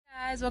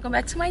Guys, welcome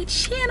back to my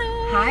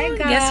channel. Hi guys.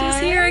 Guess who's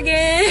here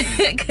again?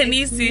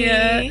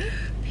 Kenescia.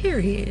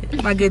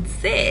 Period. My good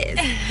sis.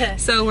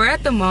 So we're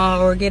at the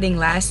mall. We're getting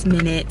last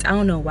minute. I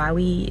don't know why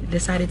we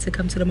decided to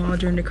come to the mall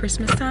during the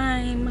Christmas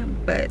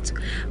time, but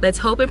let's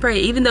hope and pray.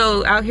 Even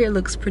though out here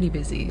looks pretty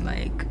busy,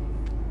 like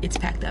it's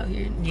packed out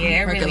here.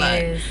 Yeah, it really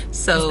is.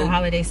 So it's the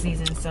holiday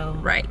season, so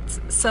right.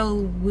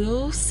 So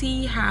we'll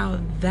see how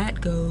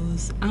that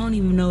goes. I don't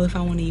even know if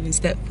I want to even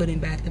step foot in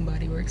Bath and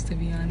Body Works, to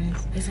be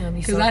honest. It's gonna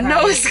be so because I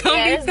know it's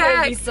gonna be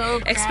packed,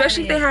 so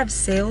especially if they have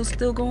sales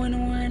still going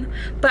on.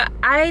 But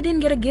I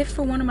didn't get a gift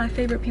for one of my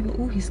favorite people.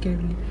 Ooh, he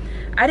scared me.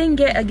 I didn't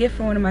get a gift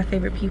for one of my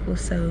favorite people,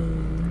 so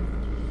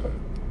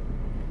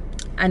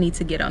I need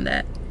to get on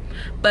that.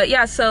 But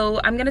yeah, so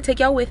I'm gonna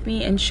take y'all with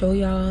me and show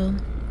y'all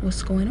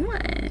what's going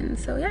on.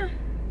 So yeah,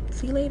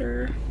 see you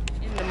later.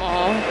 In the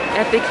mall,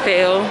 epic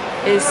fail.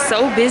 It's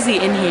so busy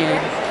in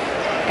here,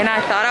 and I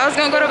thought I was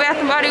gonna go to Bath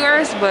and Body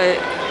Works, but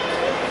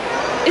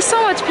it's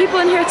so much people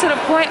in here to the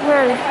point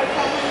where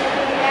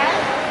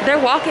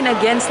they're walking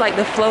against like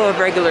the flow of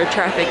regular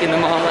traffic in the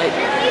mall. Like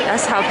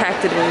that's how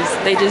packed it is.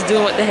 They just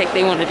doing what the heck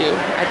they want to do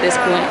at this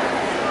point.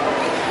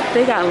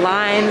 They got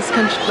lines,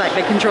 like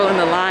they're controlling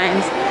the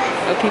lines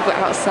of people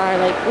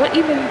outside. Like what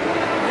even?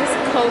 This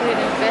COVID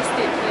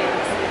infested place.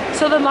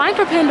 So the line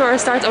for Pandora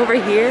starts over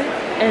here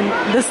and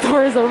the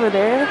store is over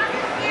there.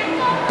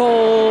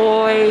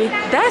 Boy,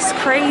 that's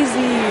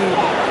crazy.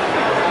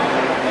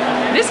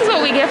 This is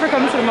what we get for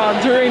coming to the mall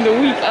during the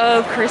week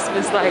of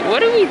Christmas. Like, what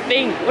do we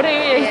think? What do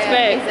we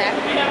expect?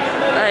 Exactly.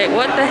 Like,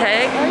 what the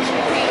heck?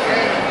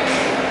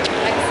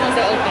 Like as soon as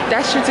they open.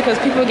 That's true too, because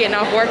people getting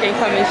off work and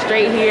coming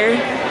straight here.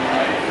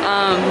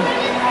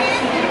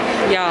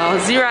 Y'all,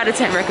 0 out of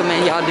 10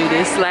 recommend y'all do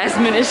this last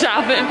minute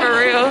shopping for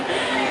real.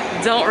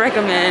 Don't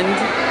recommend.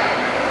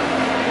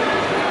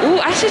 Ooh,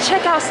 I should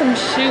check out some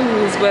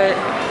shoes, but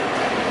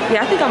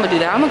yeah, I think I'm gonna do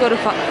that. I'm gonna go to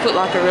Foot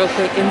Locker real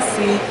quick and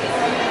see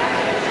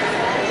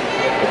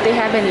if they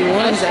have any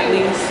ones at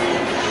least.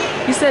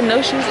 You said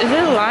no shoes? Is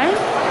it a line?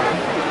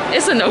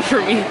 It's a no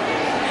for me.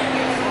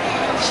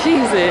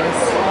 Jesus.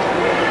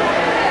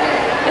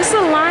 It's a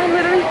line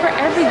literally for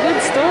every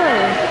good store.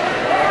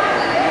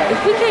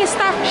 If we can't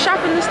stop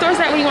shopping the stores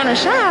that we want to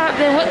shop,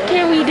 then what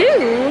can we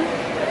do?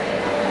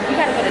 You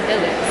gotta go to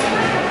Dillard's.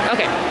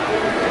 Okay.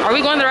 Are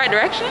we going the right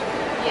direction?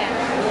 Yeah.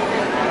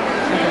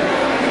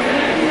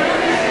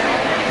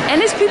 And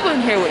there's people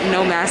in here with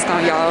no mask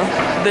on, y'all.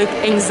 The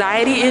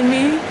anxiety in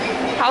me.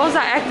 How was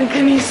I acting,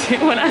 Kenescia,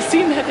 when I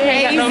seen that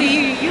they had no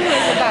mask? You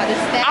was about to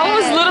spaz. I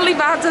was literally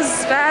about to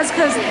spaz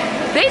because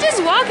they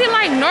just walking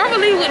like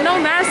normally with no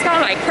mask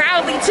on, like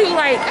proudly too.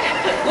 Like,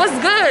 what's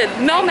good?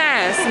 No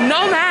mask.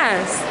 No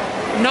mask.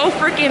 No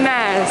freaking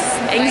mask.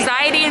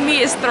 Anxiety in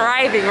me is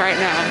thriving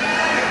right now.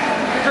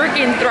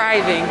 Freaking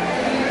thriving.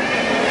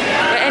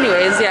 But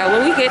anyways, yeah,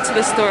 when we get to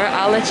the store,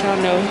 I'll let y'all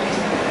know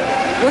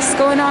what's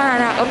going on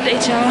and I'll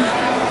update y'all.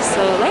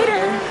 So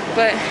later.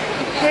 But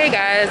hey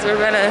guys,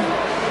 we're gonna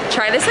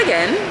try this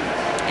again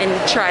and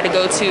try to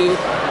go to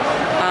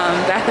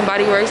Bath and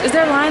Body Works. Is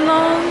their line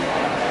long?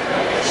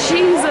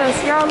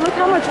 Jesus, y'all, look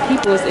how much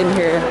people is in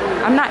here.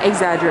 I'm not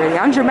exaggerating.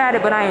 I'm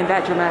dramatic, but I ain't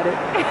that dramatic.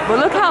 But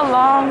look how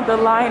long the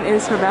line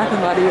is for Bath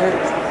and Body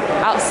Works.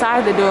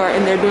 Outside the door,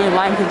 and they're doing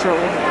line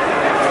control.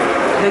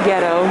 The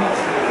ghetto.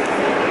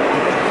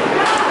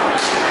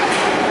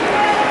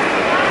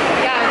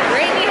 Yeah,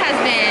 Brittany has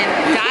been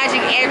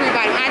dodging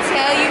everybody. When I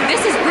tell you,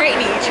 this is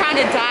Brittany trying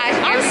to dodge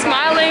everybody. I'm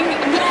smiling.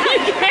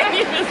 You can't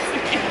even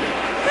see.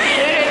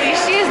 Literally,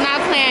 she is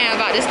not playing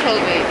about this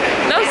COVID.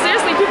 No,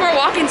 seriously, people are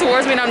walking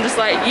towards me and I'm just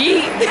like,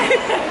 yeet.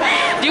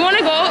 Do you want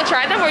to go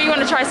try them or you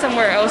want to try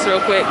somewhere else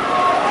real quick?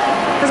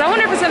 Because I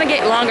wonder if it's going to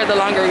get longer the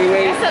longer we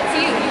wait. It's up to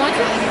you. You want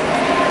to?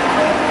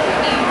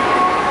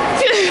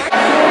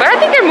 But I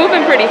think they're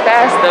moving pretty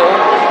fast though.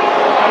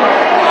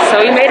 So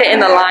we made it in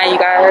the line, you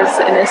guys,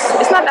 and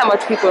it's not that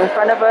much people in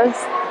front of us,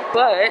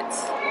 but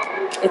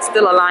it's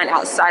still a line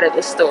outside of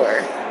the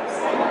store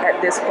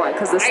at this point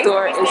because the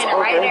store is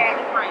over. Right there in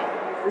the front.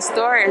 The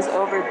store is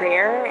over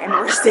there, and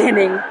we're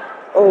standing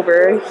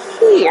over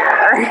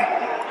here.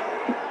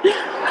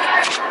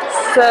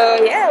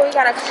 So yeah, we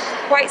got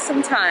quite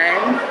some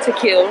time to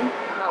kill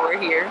while we're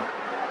here,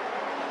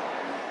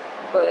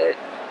 but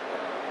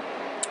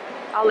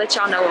I'll let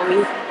y'all know when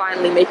we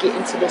finally make it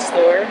into the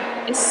store.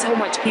 It's so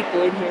much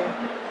people in here.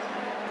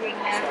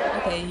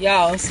 Okay,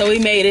 y'all, so we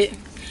made it.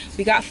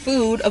 We got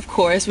food, of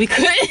course. We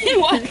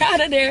couldn't walk out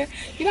of there.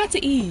 You got to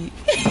eat.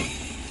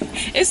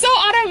 It's so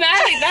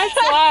automatic, that's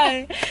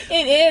why.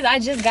 It is. I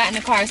just got in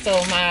the car, so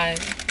my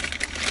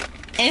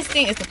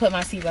instinct is to put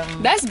my seatbelt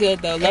on. That's good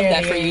though. Love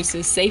that for you,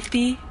 sis.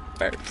 Safety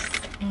first.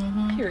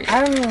 Period.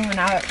 I remember when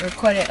I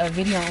recorded a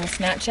video on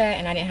Snapchat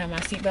and I didn't have my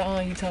seatbelt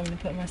on. You told me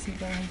to put my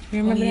seatbelt on.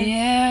 You remember that?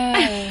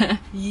 Yeah.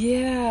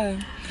 Yeah.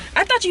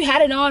 I thought you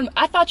had it on.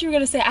 I thought you were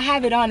gonna say I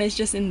have it on. It's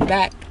just in the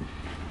back,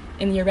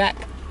 in your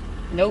back.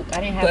 Nope,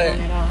 I didn't have it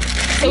on at all.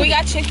 So we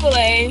got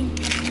Chick-fil-A.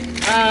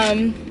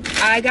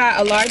 I got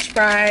a large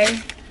fry,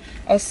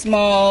 a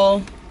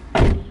small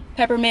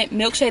peppermint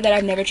milkshake that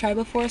I've never tried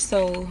before,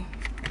 so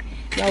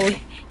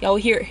Y'all will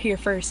hear it here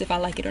first if I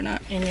like it or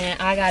not. And then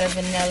I got a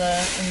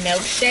vanilla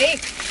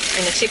milkshake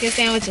and a chicken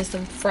sandwich and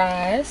some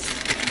fries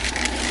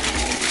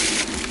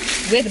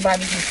with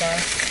barbecue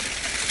sauce.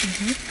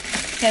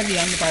 Heavy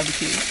on the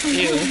barbecue.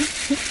 Ew.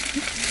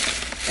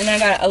 And I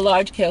got a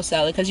large kale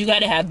salad because you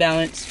gotta have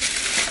balance.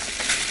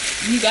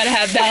 You gotta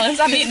have balance.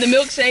 I'm eating the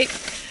milkshake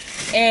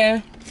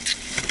and.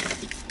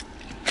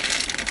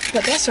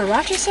 But that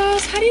sriracha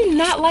sauce, how do you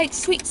not like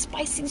sweet,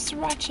 spicy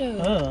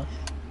sriracha? Ugh.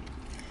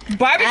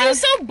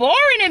 Barbecue's so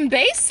boring and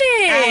basic.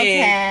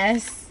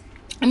 I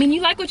mean,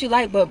 you like what you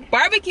like, but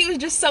barbecue is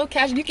just so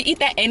casual. You can eat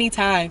that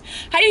anytime.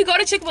 How do you go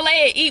to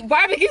Chick-fil-A and eat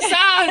barbecue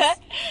sauce?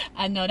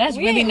 I know, that's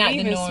really not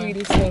the norm.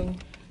 Sweetie, so.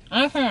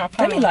 I'm from my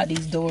car. Let me lock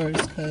these doors,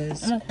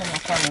 because. I'm from my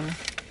car.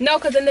 No,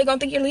 because then they're going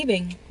to think you're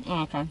leaving.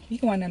 Oh, okay. You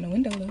can wind down the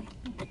window, though.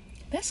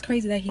 That's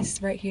crazy that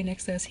he's right here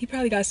next to us. He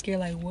probably got scared,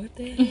 like, what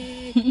the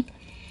heck?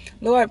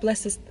 Lord,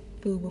 bless this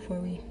food before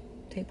we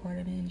take part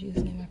in it. In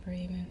Jesus' name I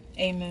pray, amen.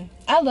 Amen.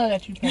 I love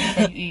that you pray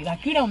before you eat.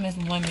 Like, you don't miss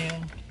one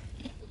meal.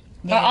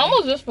 I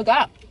almost just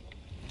forgot.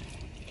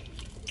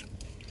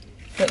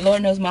 But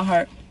Lord knows my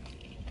heart.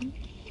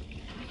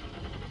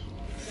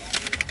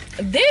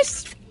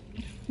 This,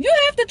 you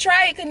have to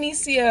try it,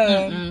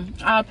 Kenescia.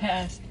 I'll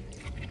pass.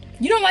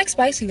 You don't like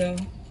spicy, though.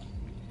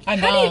 I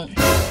don't.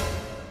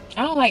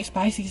 I don't like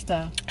spicy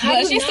stuff.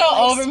 But she's so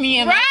over me.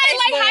 And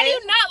right, like, how do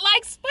you not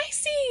like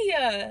spicy?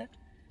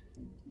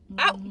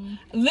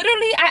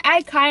 Literally, I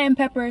add cayenne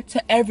pepper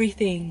to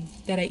everything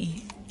that I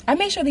eat. I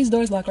make sure these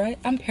doors lock, right?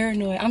 I'm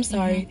paranoid. I'm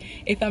sorry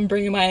if I'm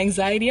bringing my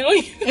anxiety on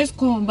you. It's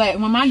cool, but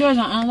when my doors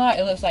are unlocked,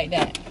 it looks like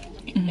that.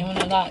 And when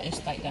they're locked,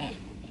 it's like that.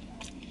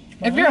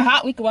 If you're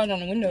hot, we can watch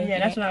on the window. Yeah,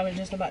 that's what I was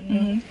just about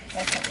to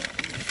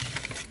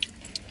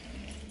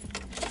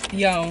do.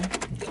 Yo,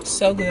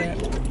 so good.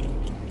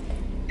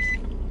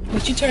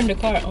 But you turned the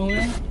car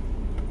on?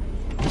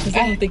 Because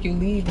I don't think you're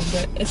leaving,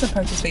 but it's a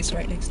parking space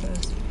right next to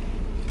us.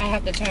 I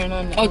have to turn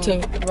on the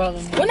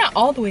rolling. Well, not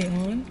all the way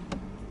on.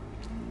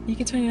 You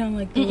can turn it on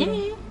like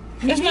the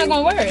It's not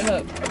gonna work.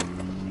 Look.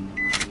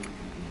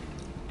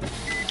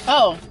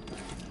 Oh,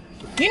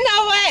 you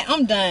know what?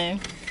 I'm done.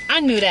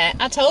 I knew that.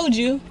 I told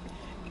you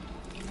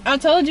it worked. I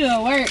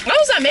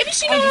was like, maybe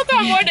she knows her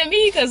car more than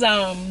me, because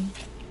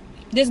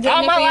this good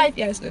all my life,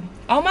 yes, good.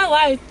 All my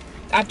life,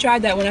 I've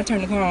tried that when I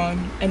turned the car on,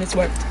 and it's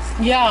worked.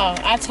 Yo,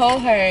 I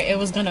told her it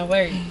was gonna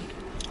work.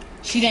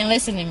 She didn't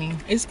listen to me.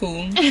 It's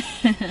cool.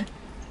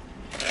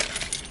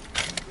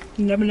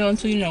 You never know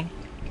until you know.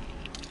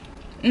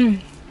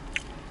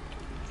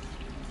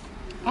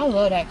 I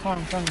love that car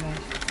in front of us.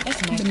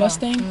 That's a nice The car.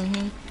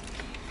 Mustang?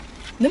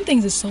 Them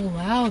things is so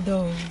loud,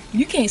 though.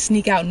 You can't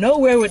sneak out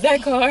nowhere with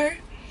that car.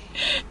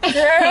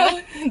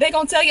 Girl, they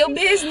gonna tell your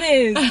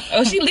business.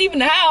 Oh, she leaving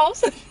the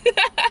house.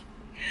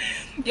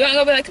 You ain't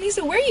gonna be like,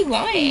 Kenescia, where you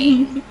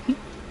going?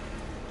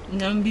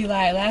 And I'm gonna be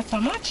like, last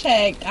time I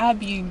checked, I'll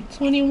be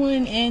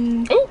 21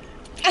 and... Ooh.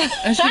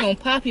 And she gonna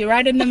pop you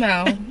right in the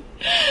mouth.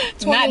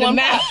 21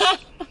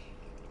 pops.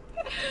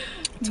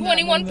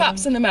 21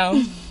 pops in the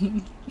mouth.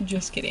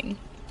 Just kidding.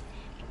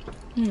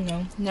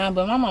 No. Nah,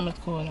 but my mama's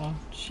cool though.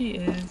 She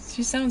is.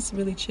 She sounds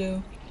really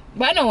chill.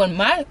 But I know when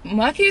my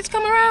kids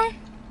come around,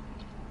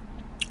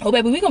 oh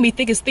baby, we gonna be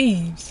thick as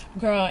thieves.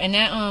 Girl, and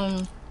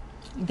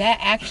that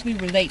actually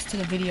relates to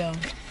the video.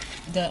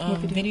 The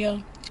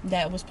video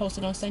that was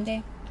posted on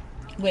Sunday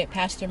with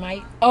Pastor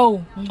Mike.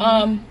 Oh,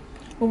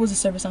 what was the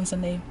service on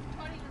Sunday?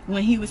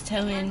 When he was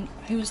telling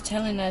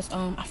us,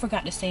 I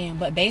forgot to say him,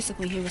 but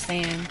basically he was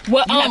saying,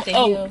 what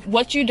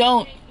you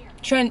don't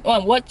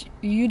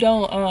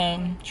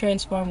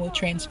transform will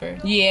transfer.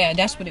 Yeah,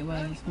 that's what it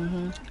was.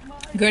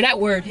 Girl, that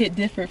word hit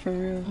different for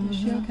real. Is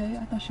she okay?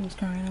 I thought she was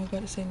crying. I was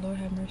about to say, Lord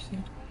have mercy.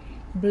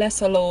 Bless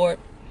her, Lord.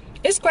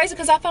 It's crazy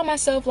because I found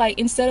myself, like,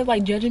 instead of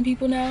like judging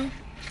people now,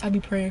 I be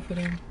praying for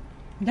them.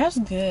 That's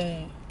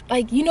good.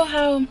 Like, you know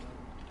how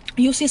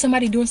you'll see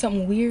somebody doing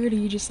something weird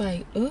and you just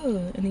like, ugh,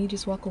 and then you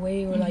just walk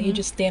away, or like you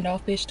just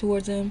standoffish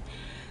towards them.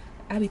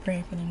 I be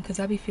praying for them because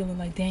I be feeling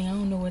like, dang, I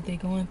don't know what they're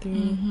going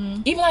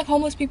through. Even like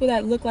homeless people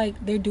that look like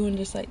they're doing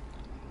just like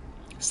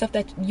stuff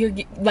that you're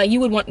like, you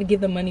would want to give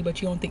them money,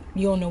 but you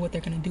don't know what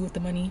they're gonna do with the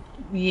money.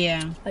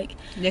 Yeah, like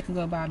they can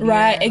go buy beer,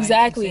 right, like,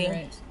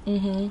 exactly.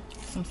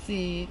 Some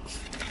cigs.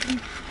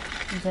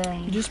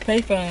 Girl, you just pray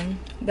for them.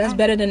 That's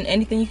better than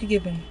anything you could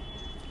give them.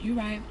 You're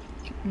right.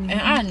 And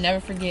I'll never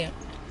forget,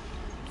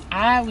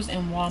 I was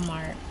in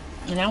Walmart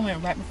and I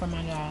went right before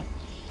my job,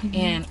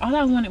 and all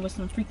I wanted was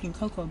some freaking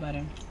cocoa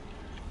butter.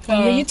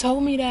 Yeah, you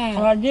told me that.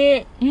 Oh, I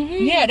did.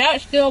 Yeah,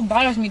 that still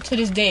bothers me to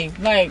this day.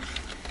 Like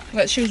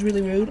she was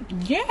really rude.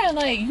 Yeah,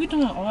 like, you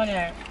doing all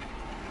that,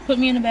 put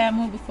me in a bad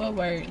mood before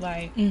work.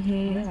 Like,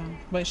 yeah.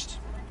 But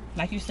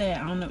like you said,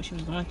 I don't know what she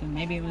was going through.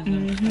 Maybe it was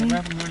a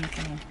rough morning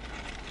for her.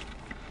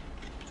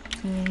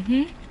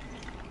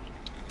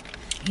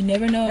 You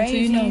never know until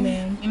you know,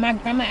 man. And my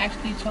grandma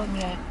actually told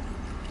me that.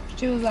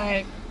 She was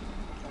like,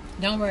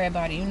 don't worry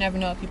about it. You never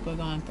know what people are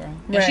going through.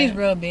 And she's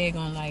real big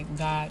on, like,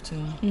 God,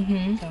 too. So.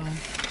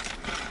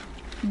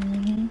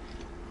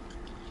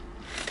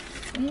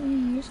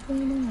 What's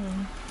going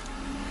on?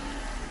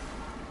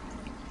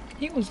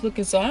 He was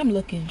looking, so I'm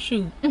looking.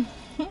 Shoot.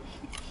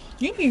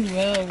 You be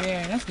well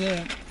aware. That's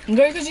good.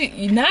 Girl, because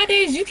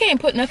nowadays you can't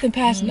put nothing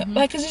past,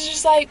 like, because it's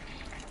just like,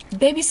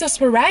 they be so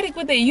sporadic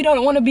with it. You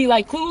don't want to be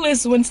like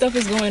clueless when stuff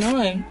is going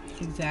on.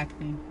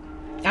 Exactly.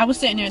 I was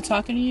sitting there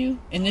talking to you,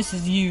 and this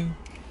is you.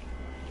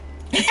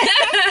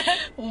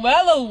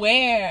 Well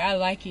aware. I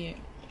like it.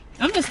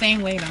 I'm the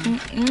same way, though.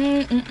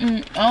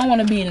 I don't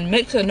want to be in the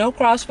mix of no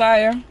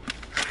crossfire,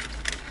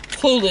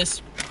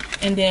 clueless,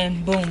 and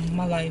then boom,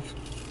 my life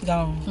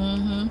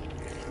gone.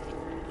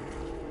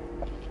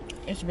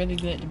 It's really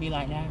good to be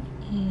like that.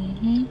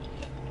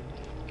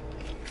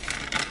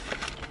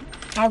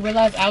 I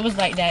realized I was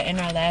like that in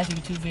our last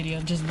YouTube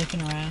video, just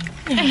looking around.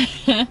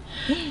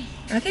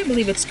 I can't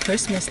believe it's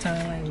Christmas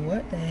time. Like,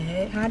 what the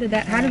heck? How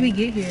did we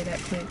get here that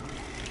quick?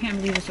 Can't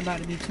believe it's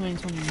about to be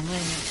 2021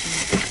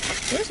 next week.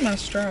 Where's my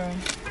straw?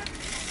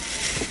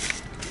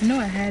 I know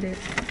I had it,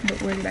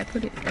 but where did I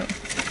put it? Oh.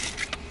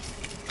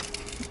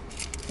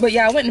 But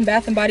yeah, I went in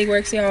Bath and Body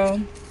Works, y'all.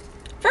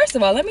 First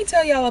of all, let me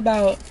tell y'all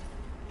about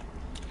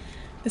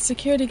the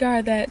security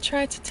guard that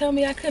tried to tell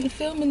me I couldn't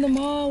film in the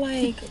mall.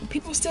 Like,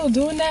 people still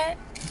doing that?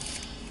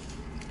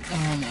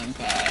 Oh my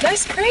god.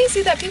 That's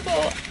crazy that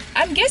people...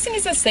 I'm guessing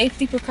it's a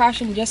safety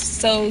precaution just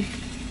so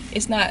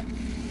it's not,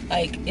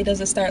 like, it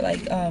doesn't start,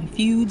 like,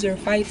 feuds or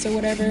fights or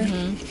whatever.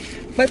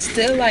 But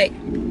still, like,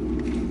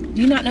 do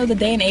you not know the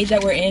day and age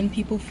that we're in?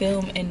 People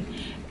film, and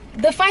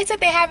the fights that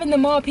they have in the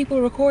mall,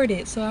 people record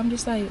it. So I'm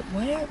just like,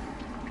 what?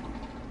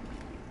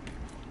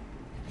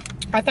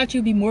 I thought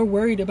you'd be more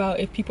worried about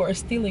if people are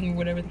stealing or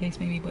whatever the case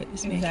may be, but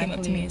this man came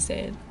up to me and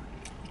said,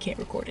 you can't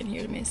record in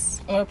here,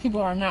 miss. Or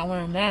people are not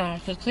wearing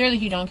masks, because clearly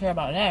he don't care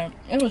about that.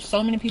 It was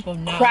so many people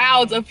not.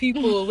 Crowds of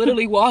people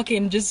literally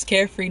walking just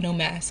carefree, no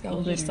mask. I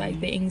was just like,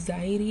 the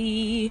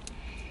anxiety.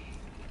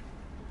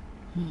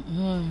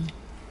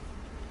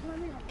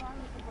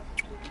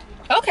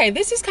 Okay,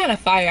 this is kind of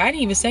fire. I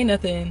didn't even say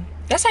nothing.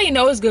 That's how you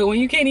know it's good, when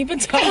you can't even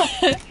talk.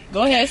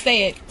 Go ahead,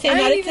 say it. 10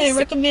 out of 10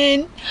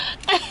 recommend.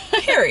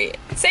 Period.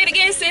 Say it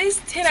again, sis.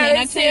 10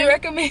 out of 10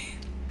 recommend.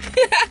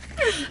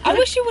 I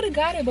wish you would have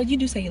got it, but you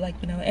do say you like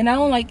vanilla, and I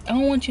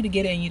don't want you to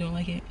get it and you don't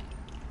like it.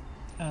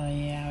 Oh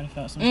yeah, I would have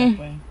felt some type of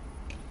way.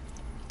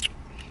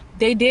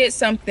 They did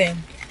something.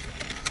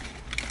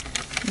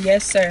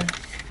 Yes, sir.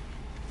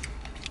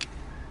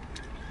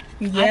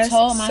 Yes, I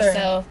told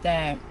myself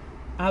that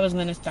I was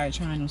gonna start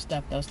trying new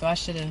stuff though, so I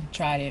should have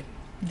tried it.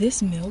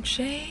 This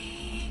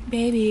milkshake,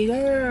 baby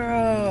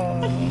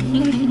girl,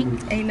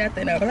 ain't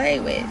nothing to play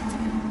with.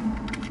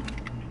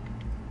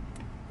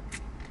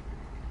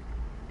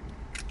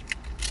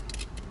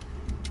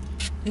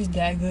 It's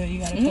that good. You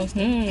gotta post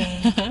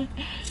it.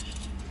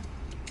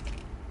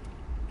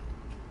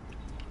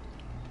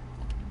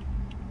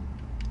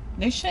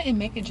 They shouldn't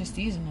make it just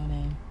seasonal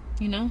then,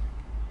 you know.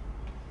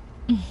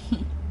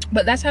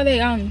 But that's how they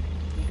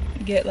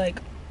get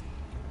like.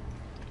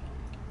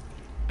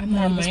 I'm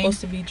not even supposed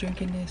to be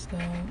drinking this though.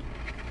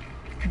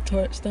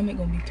 Stomach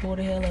gonna be tore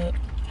the hell up.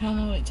 How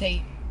long would it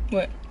take?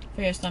 What?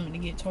 For your stomach to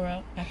get tore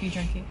up after you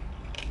drink it?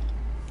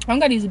 I don't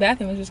gotta use the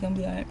bathroom. It's just gonna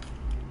be like,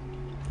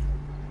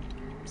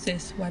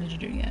 sis, why did you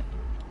drink that?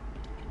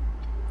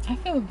 I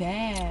feel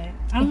bad.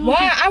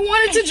 Why? I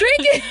wanted to drink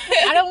it.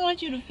 I don't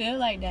want you to feel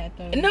like that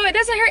though. No, it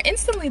doesn't hurt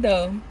instantly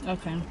though.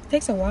 Okay. It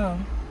takes a while.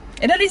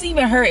 It doesn't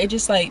even hurt. It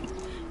just like,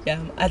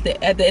 yeah. At the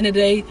end of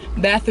the day,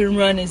 bathroom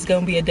run is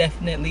gonna be a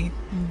definitely.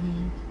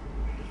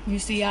 You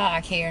see, y'all,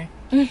 I care.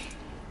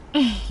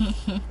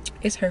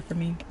 It's hurt for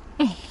me.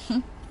 This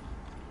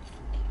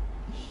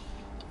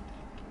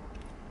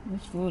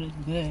food is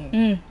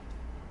good.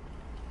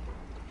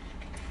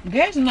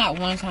 There's not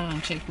one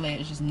time Chick-fil-A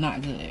is just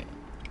not good.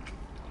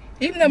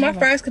 Even though my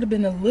fries could have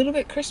been a little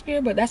bit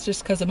crispier, but that's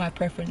just because of my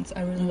preference.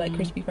 I really like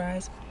crispy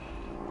fries.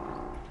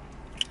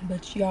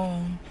 But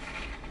y'all,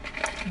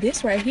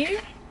 this right here,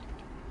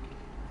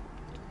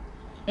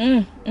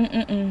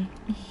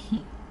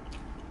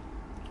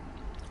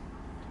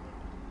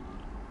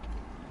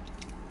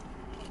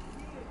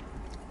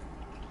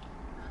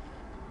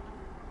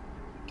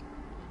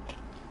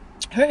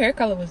 her hair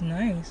color was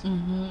nice.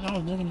 I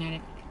was looking at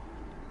it.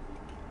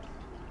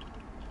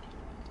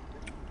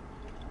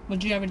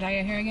 Would you ever dye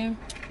your hair again?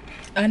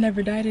 I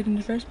never dyed it in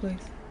the first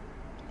place.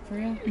 For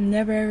real?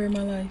 Never ever in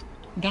my life.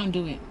 Don't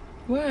do it.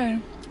 Why?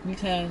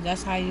 Because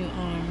that's how you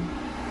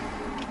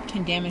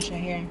can damage your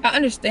hair. I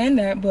understand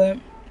that, but...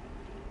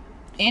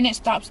 And it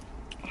stops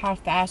how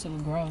fast it will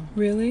grow.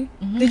 Really?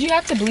 Did you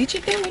have to bleach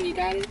it then when you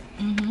dyed it?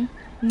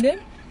 Yeah?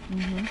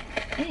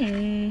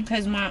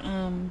 Because my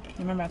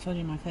remember I told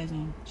you my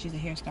cousin, she's a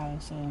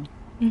hairstylist, so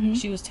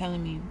she was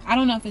telling me, I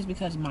don't know if it's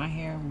because my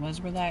hair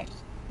was relaxed,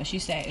 but she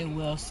said it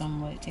will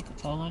somewhat take a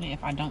toll on it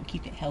if I don't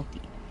keep it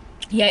healthy.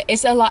 Yeah,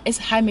 it's a lot. It's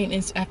high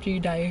maintenance after you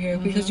dye your hair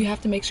because you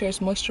have to make sure it's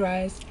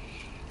moisturized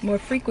more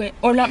frequent,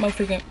 or not more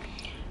frequent.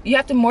 You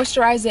have to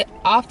moisturize it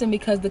often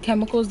because the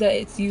chemicals that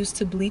it's used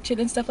to bleach it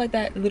and stuff like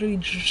that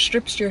literally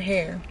strips your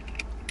hair.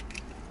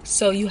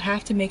 So you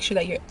have to make sure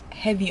that you're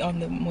heavy on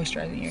the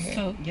moisturizing your hair.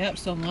 So,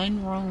 so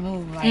one wrong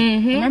move. Like,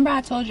 remember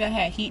I told you I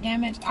had heat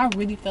damage? I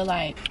really feel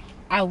like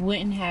I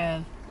wouldn't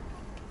have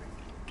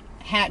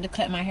had to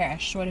cut my hair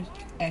as short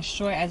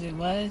as it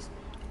was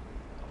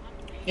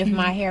if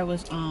my hair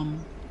was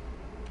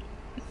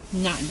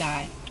not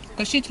dyed.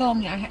 Because she told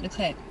me I had to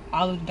cut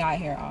all of the dyed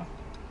hair off.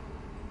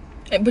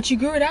 But you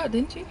grew it out,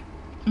 didn't you?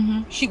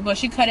 She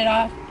cut it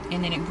off,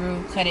 and then it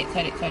grew. Cut it.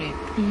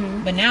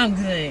 But now I'm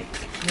good.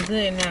 I'm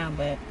good now,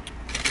 but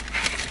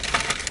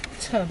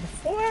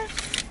before,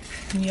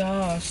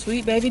 y'all,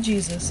 sweet baby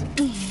Jesus.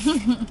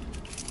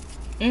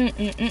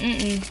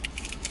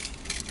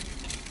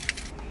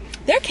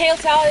 Their kale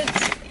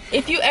salads,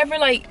 if you ever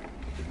like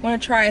want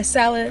to try a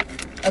salad,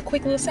 a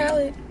quick little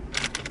salad,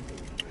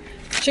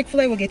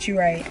 Chick-fil-A will get you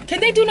right. Can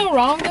they do no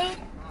wrong though?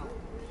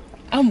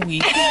 I'm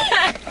weak.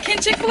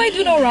 Can Chick-fil-A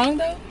do no wrong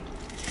though?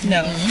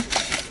 No.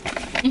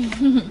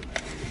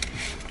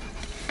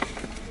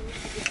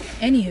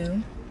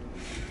 Anywho,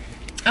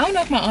 I don't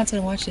know if my aunt's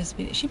gonna watch this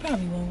video. She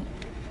probably won't.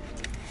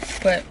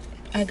 But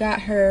I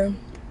got her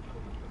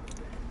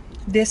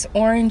this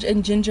orange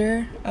and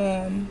ginger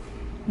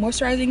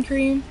moisturizing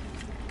cream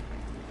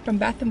from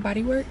Bath and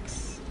Body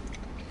Works.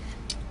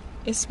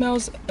 It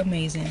smells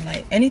amazing.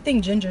 Like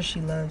anything ginger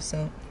she loves,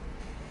 so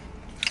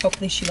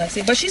hopefully she likes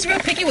it. But she's real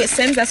picky with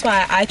scents. That's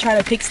why I try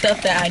to pick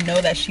stuff that I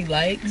know that she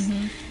likes,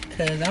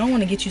 because I don't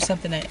want to get you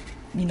something that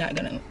you're not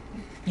gonna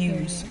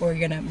use or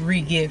you're gonna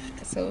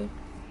re-gift. So,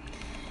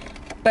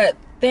 but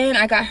then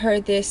I got her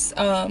this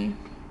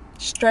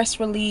stress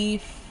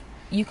relief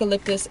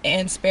eucalyptus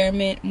and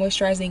spearmint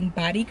moisturizing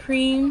body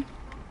cream.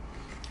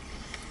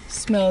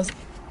 Smells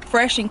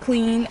fresh and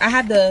clean. I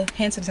have the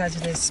hand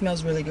sanitizer. This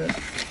smells really good.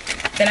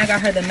 Then I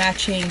got her the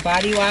matching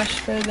body wash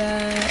for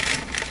that.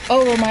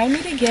 Oh, remind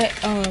me to get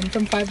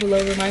from Five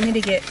Below. Remind me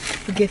to get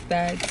the gift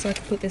bag so I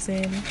can put this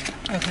in. Okay,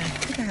 I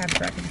think I have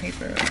wrapping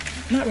paper.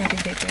 Not wrapping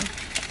paper.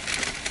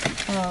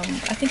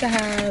 I think I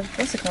have,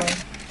 what's it called?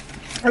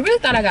 I really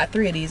thought I got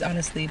 3 of these,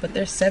 honestly, but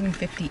they're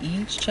 $7.50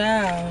 each.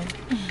 Child,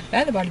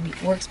 Bath and Body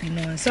Works be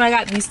knowing. So I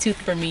got these 2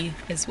 for me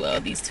as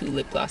well. These 2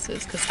 lip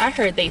glosses, because I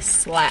heard they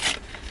slap.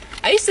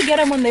 I used to get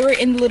them when they were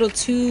in the little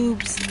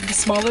tubes, the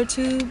smaller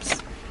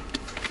tubes.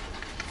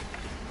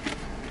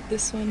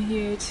 This one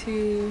here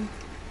too.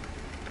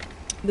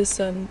 This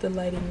one, the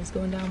lighting is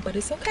going down, but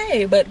it's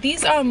okay. But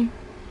these I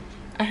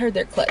heard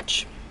they're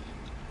clutch,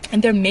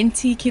 and they're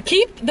minty.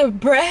 Keep the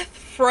breath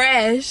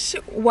fresh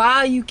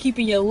while you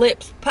keeping your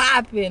lips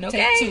popping.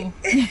 Okay.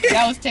 Take 2.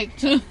 That was take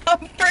 2.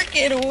 I'm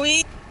freaking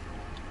weak.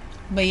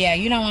 But yeah,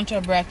 you don't want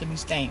your breath to be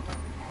stank.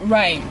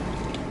 Right.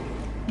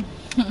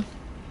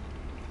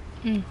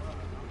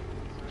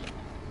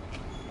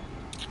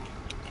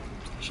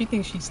 She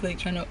thinks she's slick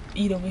trying to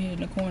eat over here in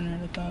the corner.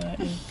 That's all that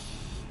is.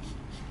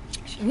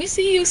 We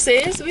see you,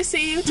 sis. We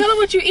see you. Tell them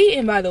what you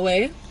eating, by the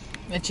way.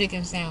 A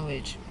chicken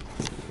sandwich.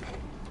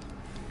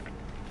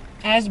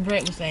 As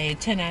Brit would say,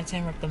 10 out of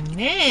 10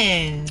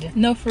 recommend.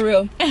 No, for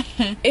real.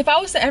 If I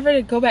was to ever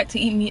go back to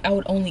eat meat, I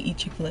would only eat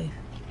Chick-fil-A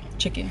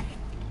chicken.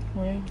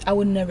 Really? I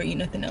would never eat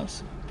nothing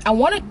else. I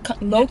want to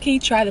low-key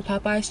try the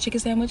Popeyes chicken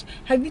sandwich.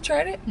 Have you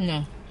tried it?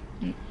 No.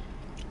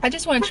 I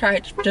just want to try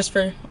it just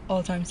for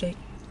all time's sake.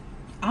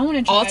 I want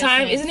to try all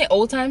time? Isn't it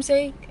old time's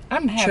sake?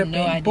 I'm tripping.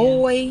 No idea.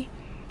 Boy.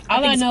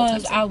 All I know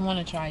is I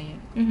want to try it.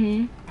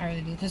 I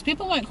really do. Because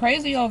people went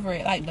crazy over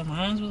it. Like, the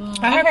lines was on.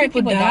 I heard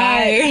people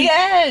died.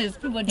 Yes,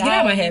 people died. Get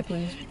out of my head,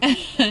 please.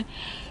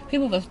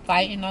 People was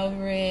fighting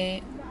over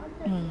it.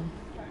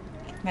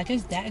 Like,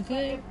 it's that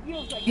good?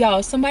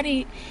 Y'all,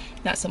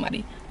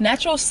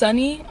 Natural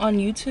Sunny on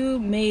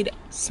YouTube made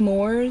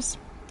s'mores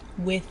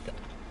with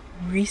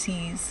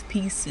Reese's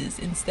Pieces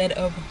instead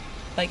of,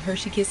 like,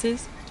 Hershey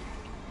Kisses.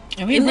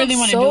 And we really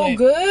want to do it. So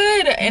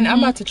good. And I'm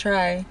about to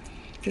try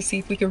to see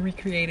if we can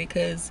recreate it,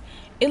 because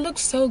it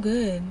looks so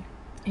good.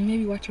 And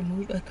maybe watch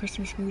a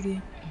Christmas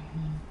movie.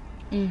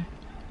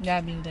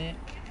 That'd be lit.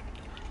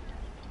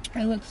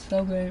 It looks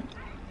so good.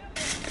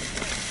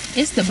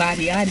 It's the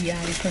body yaddy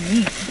yaddy for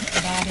me.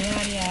 Body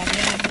yaddy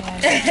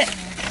yaddy.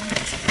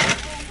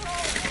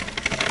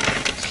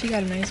 She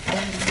got a nice body.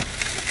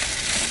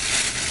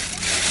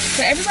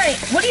 So everybody,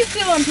 what do you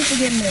feel on people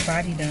getting their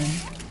body done?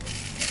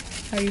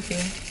 How do you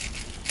feel?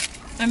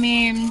 I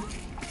mean,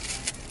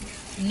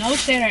 no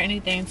shade or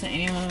anything to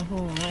anyone who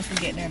wants to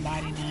get their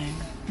body done.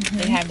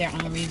 They have their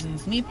own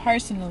reasons. Me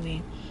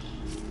personally,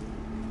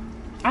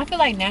 I feel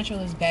like natural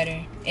is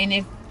better. And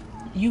if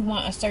you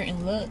want a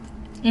certain look,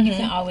 you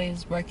can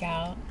always work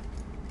out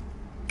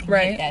and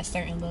get that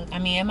certain look. I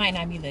mean, it might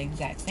not be the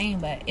exact same,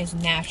 but it's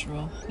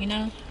natural, you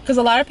know? Because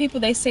a lot of people,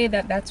 they say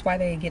that that's why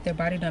they get their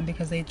body done,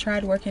 because they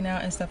tried working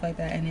out and stuff like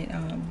that, and it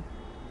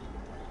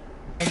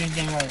just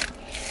didn't work.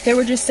 They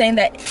were just saying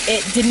that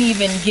it didn't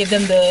even give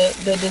them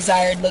the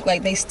desired look.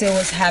 Like, they still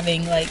was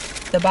having, like,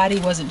 the body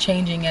wasn't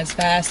changing as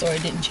fast, or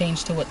it didn't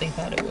change to what they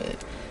thought it would.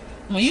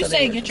 When you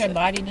say get your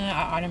body done,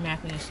 I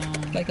automatically assume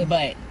like a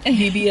butt.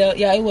 BBL.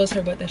 Yeah, it was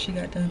her butt that she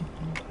got done.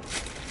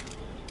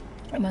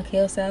 My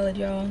kale salad,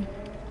 y'all.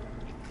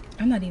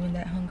 I'm not even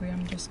that hungry.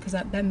 I'm just, because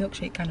that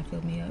milkshake kind of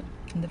filled me up,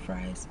 and the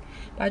fries.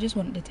 But I just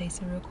wanted to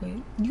taste it real quick.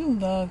 You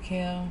love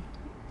kale.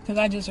 Because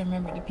I just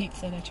remembered the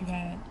pizza that you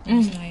had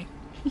last night.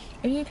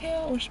 Is it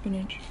kale or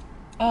spinach?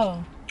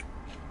 Oh.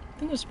 I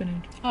think it was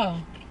spinach.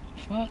 Oh.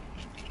 Well.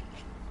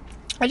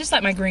 I just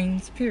like my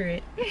greens,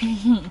 period.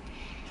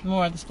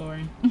 More of the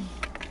story.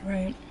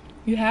 Right.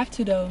 You have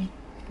to, though.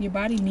 Your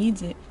body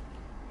needs it.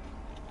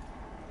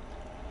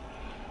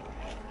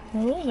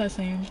 Well, what was I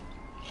saying?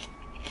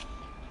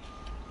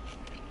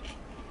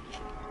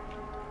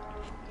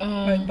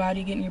 Like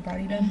body, getting your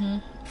body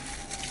done.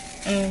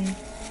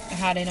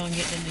 How they don't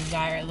get the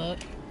desired look.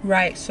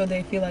 Right, so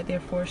they feel like they're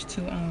forced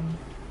to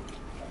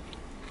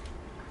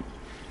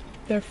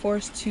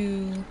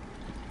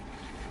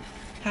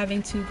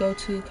having to go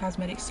to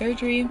cosmetic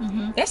surgery.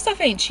 That stuff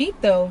ain't cheap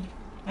though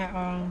at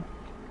all.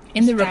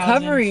 In the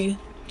recovery,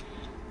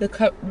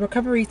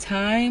 recovery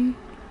time,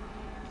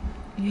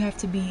 you have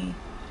to be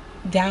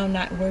down,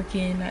 not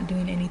working, not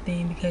doing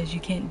anything, because you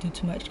can't do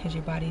too much because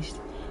your body's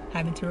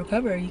having to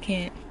recover. You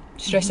can't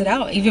stress it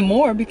out even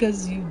more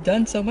because you've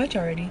done so much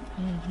already.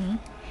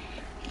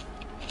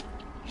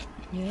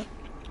 Yep.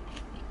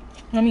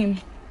 I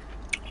mean,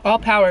 all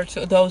power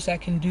to those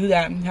that can do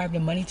that and have the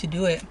money to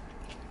do it.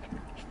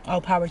 All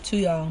power to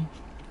y'all.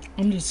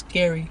 I'm just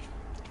scary.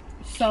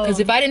 So, because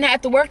if I didn't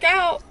have to work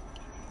out,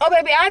 oh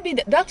baby, I'd be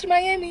Dr.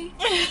 Miami.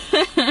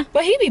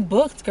 But he be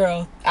booked,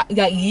 girl,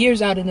 like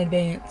years out in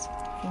advance.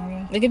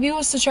 Like if you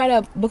was to try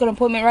to book an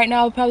appointment right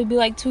now, it'd probably be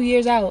like 2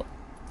 years out.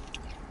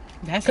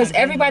 That's because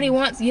everybody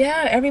wants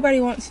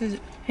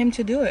him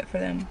to do it for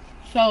them.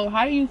 So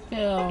how do you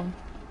feel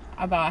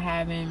about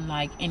having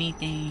like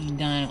anything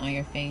done on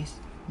your face?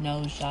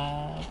 Nose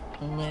job,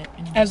 lip.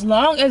 As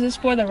long as it's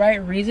for the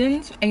right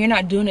reasons and you're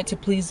not doing it to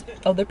please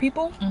other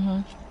people,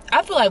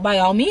 I feel like by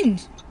all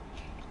means.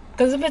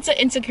 Because if it's an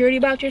insecurity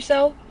about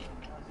yourself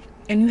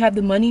and you have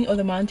the money or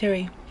the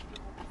monetary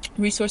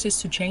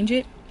resources to change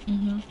it,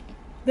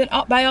 then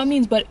by all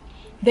means. But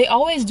they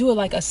always do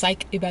like a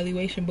psych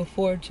evaluation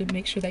before to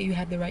make sure that you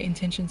have the right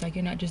intentions. Like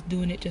you're not just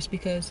doing it just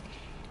because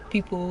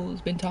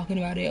people's been talking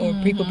about it or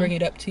people bring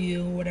it up to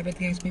you or whatever the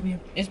case may be.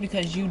 It's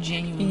because you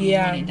genuinely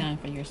want it done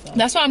for yourself.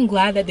 That's why I'm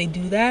glad that they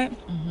do that.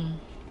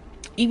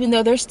 Even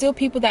though there's still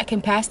people that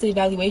can pass the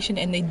evaluation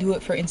and they do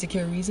it for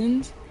insecure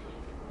reasons.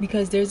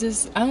 Because there's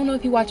this, I don't know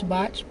if you watch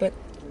Botch, but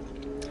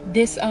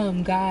this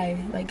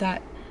guy like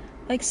got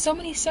like so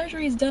many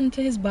surgeries done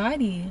to his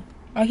body.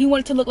 Or he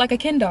wanted to look like a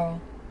Ken doll,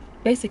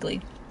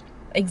 basically.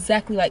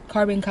 Exactly like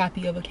carbon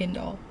copy of a Ken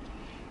doll.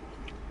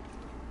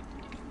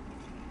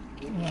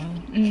 Wow.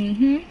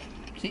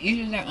 So each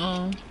is their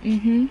own.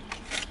 Ain't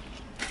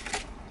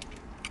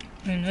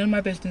none of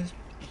my business.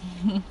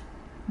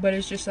 But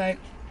it's just like,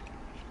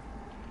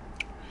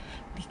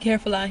 be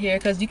careful out here,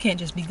 because you can't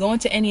just be going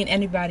to any and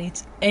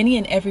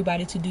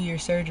everybody to do your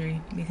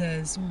surgery,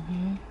 because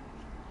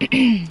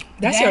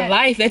that's your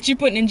life that you're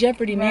putting in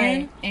jeopardy,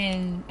 man.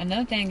 And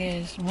another thing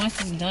is, once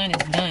it's done,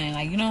 it's done.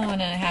 Like you don't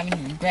want to have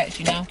any regrets,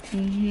 you know.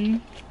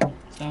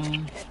 So,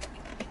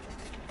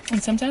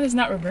 and sometimes it's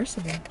not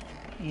reversible.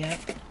 Yep.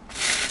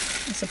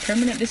 It's a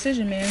permanent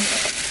decision, man.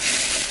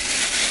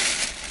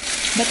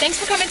 But thanks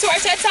for coming to our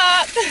TED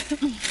Talk.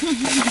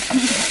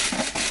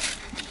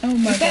 Oh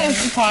my god.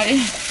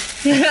 Party.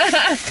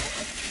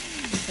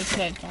 The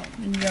TED Talk.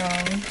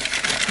 Y'all.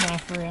 Nah,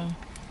 for real.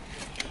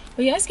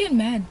 But yeah, it's getting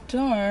mad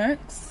dark.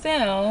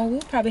 So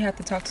we'll probably have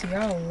to talk to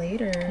y'all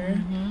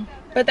later.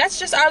 But that's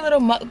just our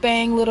little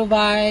mukbang, little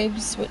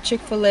vibes with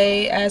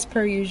Chick-fil-A as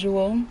per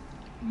usual.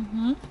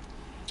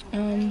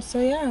 So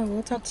yeah,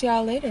 we'll talk to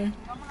y'all later.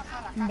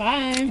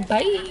 Bye.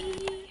 Bye.